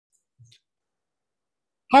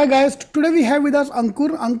Hi guys, today we have with us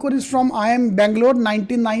Ankur. Ankur is from IIM Bangalore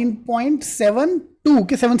 99.72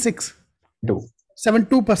 okay 76 Do.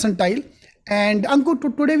 72 percentile. And Ankur,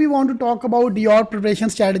 today we want to talk about your preparation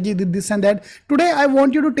strategy, this and that. Today I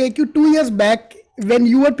want you to take you 2 years back when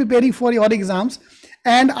you were preparing for your exams,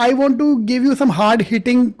 and I want to give you some hard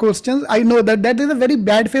hitting questions. I know that is a very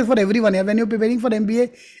bad phase for everyone. When you're preparing for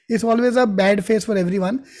MBA, it's always a bad phase for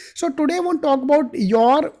everyone. So today I want to talk about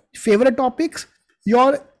your favorite topics,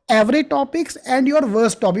 your average topics, and your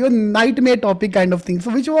worst topic, your nightmare topic kind of thing.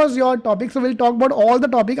 So which was your topic? So we'll talk about all the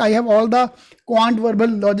topic. I have all the quant, verbal,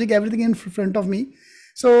 logic, everything in front of me.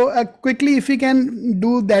 So quickly if we can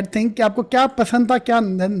do that thing कि आपको क्या पसंद था क्या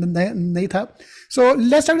नहीं था. So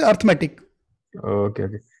let's start with arithmetic. Okay.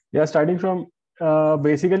 Yeah, starting from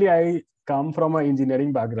basically I come from an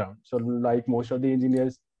engineering background. So like most of the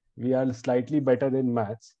engineers, we are slightly better in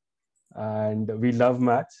maths and we love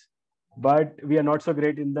maths, but we are not so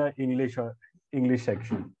great in the English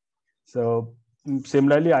section. So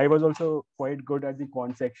similarly, I was also quite good at the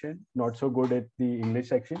quant section, not so good at the English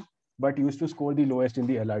section, but used to score the lowest in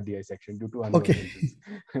the LRDI section due to unknown Okay. reasons,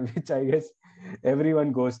 which I guess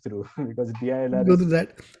everyone goes through because DILR Go is to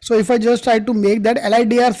that. So if I just try to make that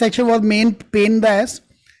LIDR section was main pain in the ass.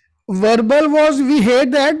 Verbal was we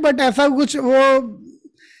hate that, but ऐसा कुछ वो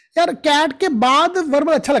यार cat के बाद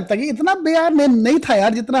verbal अच्छा लगता है कि इतना बेकार नहीं था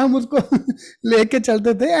यार जितना हम उसको लेके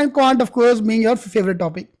चलते थे. And quant of course being your favourite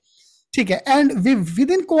topic. ठीक है. And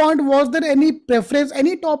with in quant was there any preference,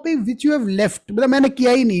 any topic which you have left, मतलब मैंने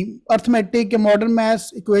किया ही नहीं, arithmetic, modern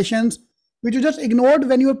maths, equations, which you just ignored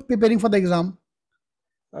when you are preparing for the exam?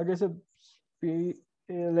 I guess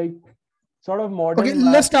like sort of modern Okay,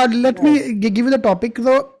 math. let's start. Let me give you the topic.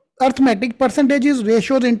 So, arithmetic, percentages,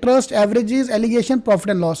 ratios, interest, averages, allegation, profit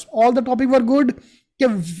and loss. All the topic were good.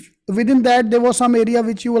 Within that, there was some area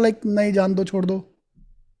which you were like, nahi jaan do, chhod do.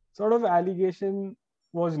 Sort of allegation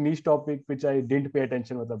was niche topic which I didn't pay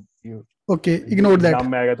attention. मतलब you Okay, ignore that. exam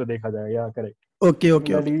में आएगा तो देखा जाएगा. Yeah, correct. Okay.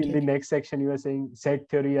 Similarly, in the next section, you were saying set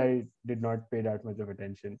theory. I did not pay that much of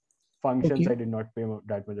attention. Functions, Okay. I did not pay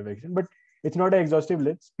that much of attention. But it's not an exhaustive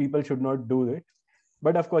list. People should not do it.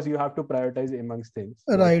 But of course, you have to prioritize amongst things.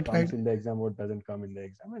 Right. What comes in the exam, what doesn't come in the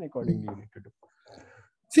exam, and accordingly you need to do.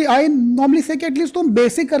 See, I normally say कि at least तुम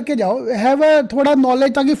basic करके जाओ, have a थोड़ा knowledge,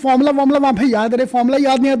 ताकि formula वहाँ पे याद रहे. फॉर्मूला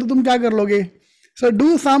याद नहीं आता तो तुम क्या कर लोगे? So do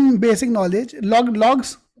some basic knowledge.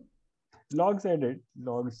 Logs I did.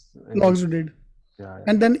 you did. Yeah.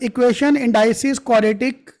 And then equation, indices,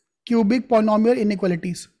 quadratic, cubic, polynomial,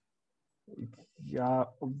 inequalities. Yeah.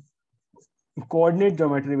 Coordinate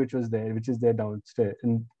geometry, which is there downstairs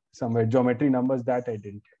in somewhere. Geometry numbers that I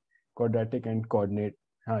didn't. Quadratic and coordinate.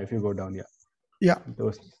 If you go down, Yeah.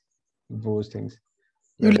 Those things.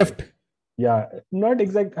 You left. Yeah, not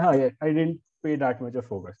exact. Yeah, I didn't pay that much of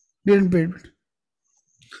focus. Didn't pay it.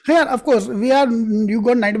 Yeah, of course, you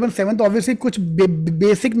got 91.7, तो obviously कुछ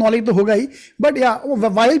basic knowledge तो होगा ही. But yeah,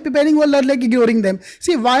 while preparing we are like ignoring them.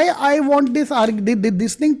 See, why I want this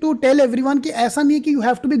thing to tell everyone कि ऐसा नहीं है कि you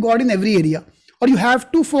have to be God in every area, or you have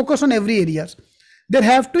to focus on every areas. There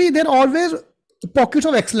are always pockets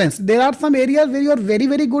of excellence. There are some areas where you are very,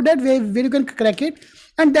 very good at, where you can crack it,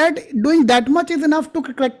 and that doing that much is enough to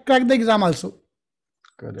crack the exam also.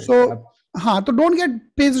 Correct. So हाँ, तो don't get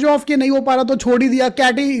pissed off कि नहीं हो पा रहा तो छोड़ ही दिया,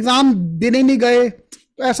 कैटी एग्जाम देने नहीं गए,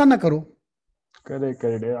 तो ऐसा ना करो. Correct.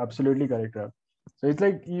 Absolutely correct. So it's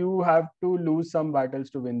like you have to lose some battles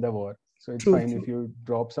to win the war. So it's fine if you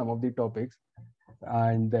drop some of the topics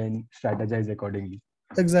and then strategize accordingly.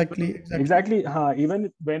 Exactly. Even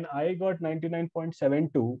when I got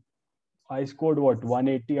 99.72, I scored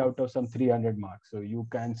 180 out of some 300 marks. So you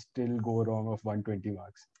can still go wrong of 120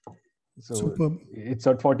 marks. So Superb. It's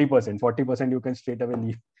at 40%. 40% you can straight away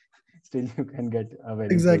leave. Still you can get a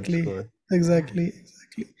very good score. Exactly.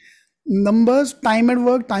 Numbers, time at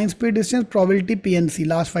work, time, speed, distance, probability, PNC.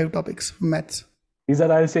 Last 5 topics. Maths. These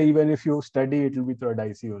are, I'll say, even if you study, it will be through a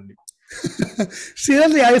dicey only.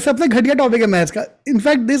 Seriously, ये सबसे घटिया topic है maths का.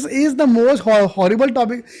 In fact this is the most horrible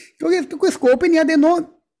topic, क्योंकि इसका कोई scope ही नहीं है. They know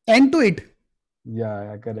and to it.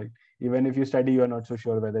 Yeah, correct. Even if you study, you are not so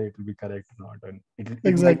sure whether it will be correct or not, and it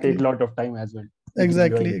might take a lot of time as well.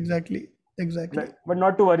 Exactly. But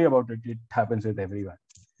not to worry about it. It happens with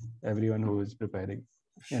everyone who is preparing,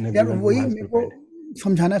 and यार everyone who वही has मेरे को prepared.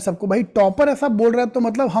 समझाना है सबको. भाई topper ऐसा बोल रहा है तो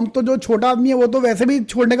मतलब हम तो जो छोटा आदमी है वो तो वैसे भी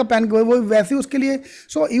छोड़ने का प्लान वो वैसे ही उसके लिए.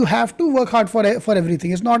 So you have to work hard for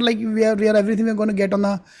everything. It's not like we are everything we are gonna get on the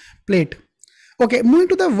plate. Okay, moving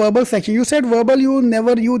to the verbal section. You said verbal, you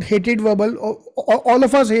hated verbal. All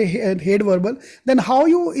of us hate verbal. Then how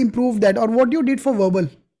you improve that, or what you did for verbal?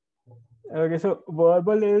 Okay, so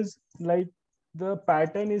verbal is like the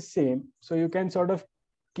pattern is same. So you can sort of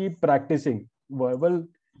keep practicing. Verbal,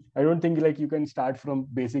 I don't think like you can start from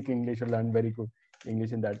basic English or learn very good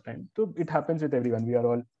English in that time. So it happens with everyone. We are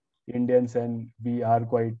all Indians and we are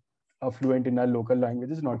quite affluent in our local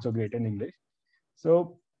languages, not so great in English.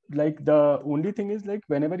 So like the only thing is like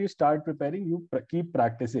whenever you start preparing, you keep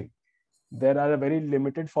practicing. There are a very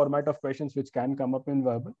limited format of questions which can come up in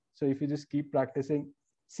verbal. So if you just keep practicing,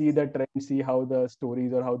 see the trend, see how the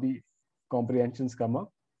stories or how the comprehensions come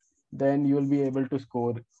up, then you will be able to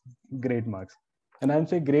score great marks. And I'm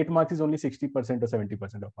saying great marks is only 60% or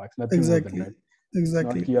 70% of marks, nothing more than that.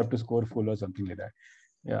 Exactly. Not you have to score full or something like that.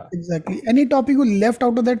 Yeah. Exactly. Any topic you left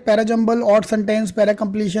out of that? Para jumble, odd sentence, para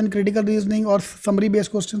completion, critical reasoning, or summary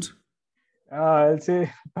based questions? I'll say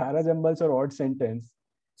para jumbles or odd sentence.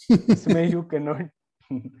 Isme you cannot.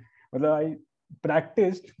 Well, I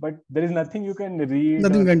practiced, but there is nothing you can read.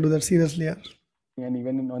 Nothing can do that. Seriously, yeah. And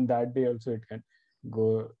even on that day also it can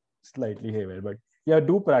go slightly haywire. But yeah,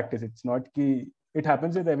 do practice. It's not key. It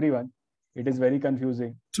happens with everyone. It is very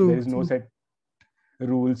confusing. True. There is no set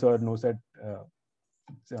rules or no set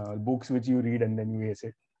books which you read and then you ace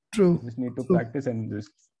it. True. You just need to practice and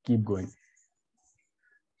just keep going.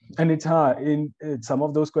 And it's hard. In some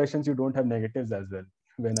of those questions you don't have negatives as well.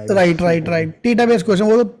 When I right. Theta based question.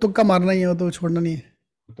 वो तो तुक्का मारना ही है, तो छोड़ना नहीं है.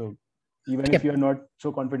 So even if you are not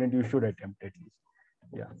so confident, you should attempt at least.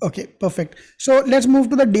 Yeah. Okay, perfect. So let's move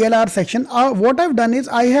to the DLR section. What I've done is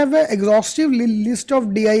I have an exhaustive list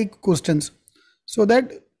of DI questions, so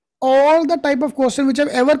that all the type of question which have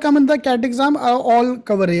ever come in the CAT exam are all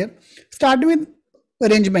cover here. Starting with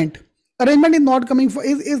arrangement. Arrangement is not coming for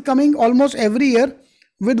is coming almost every year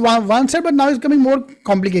with one set, but now it's coming more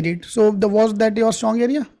complicated. So was that your strong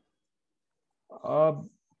area?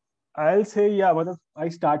 I'll say yeah. But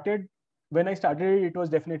when I started, it was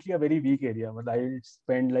definitely a very weak area. But I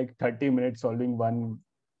spent like 30 minutes solving one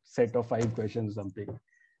set of 5 questions or something.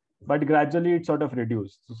 But gradually it sort of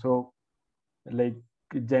reduced. So like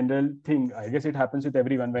general thing, I guess it happens with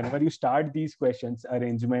everyone. Whenever you start these questions,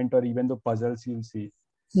 arrangement or even the puzzles, you'll see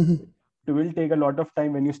it will take a lot of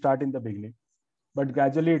time when you start in the beginning. But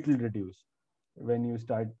gradually it will reduce when you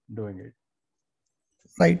start doing it.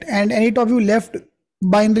 Right. And any topic you left,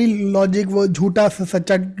 binary logic, jhuta,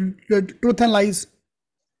 sacha, truth and lies.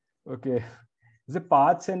 Okay. The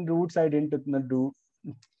paths and routes I didn't do.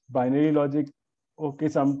 Binary logic, okay,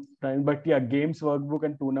 sometime. But yeah, games workbook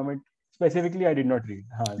and tournament specifically I did not read.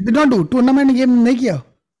 Did not do tournament game nahi kiya?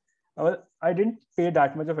 Well, I didn't pay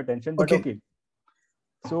that much of attention, but okay.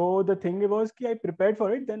 So the thing was I prepared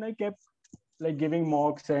for it, then I kept like giving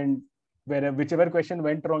mocks, and whichever question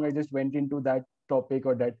went wrong, I just went into that topic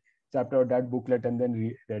or that chapter or that booklet and then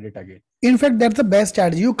read it again. In fact, that's the best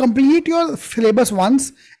strategy. You complete your syllabus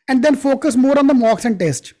once and then focus more on the mocks and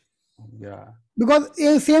test. Yeah. Because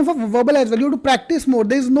same for verbal as well. You have to practice more.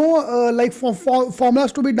 There is no like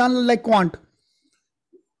formulas to be done like quant.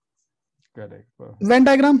 Correct. Venn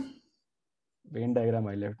diagram. Venn diagram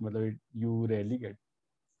I left. You rarely get.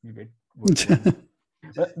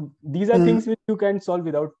 These are things which you can solve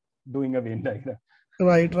without doing a Venn diagram.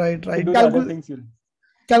 Right.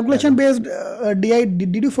 Calculation based DI.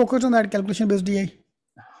 Did you focus on that calculation based DI?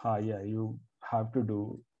 Yeah, you have to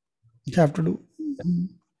do.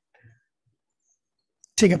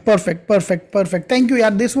 Okay, perfect. Thank you.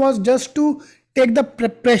 Yeah, this was just to take the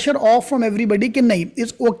pressure off from everybody.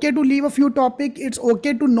 It's okay to leave a few topics. It's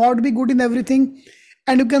okay to not be good in everything.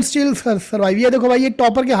 And you can still survive. ये देखो भाई, ये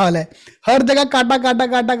topper के हाल है. हर जगह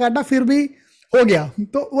काटा फिर भी हो गया.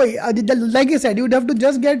 तो वही, like I said, you'd have to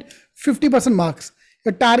just get 50% marks.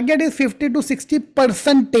 Your target is 50 to 60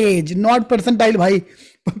 percentage, not percentile भाई.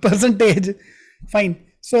 Percentage. Fine.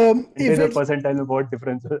 So if it's percentile में बहुत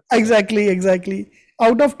difference है. Exactly.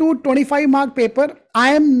 Out of 25 mark paper,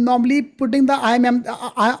 I am normally putting the IIM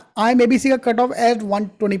ABC cutoff as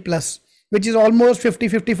 120 plus, which is almost 50,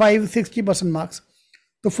 55, 60% marks.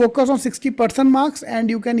 So focus on 60% marks and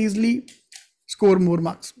you can easily score more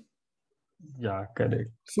marks. Yeah, correct.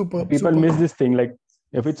 Super. People miss this thing. Like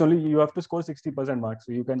if it's only, you have to score 60% marks.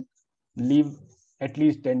 So you can leave at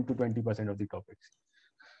least 10 to 20% of the topics.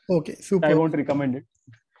 Okay, super. I won't recommend it.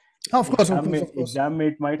 Of course. Exam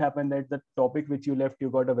it might happen that the topic which you left,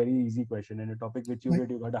 you got a very easy question, and a topic which you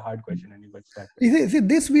did, you got a hard question, and you got stuck. See,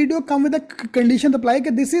 this video come with a condition apply.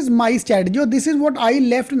 This is my strategy, or this is what I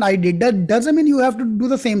left and I did. That doesn't mean you have to do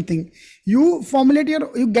the same thing. You formulate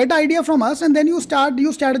you get idea from us, and then you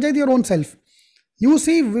strategize your own self. You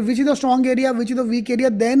see which is the strong area, which is the weak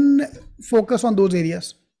area, then focus on those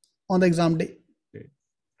areas on the exam day. Okay.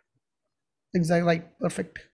 Exactly, right. Perfect.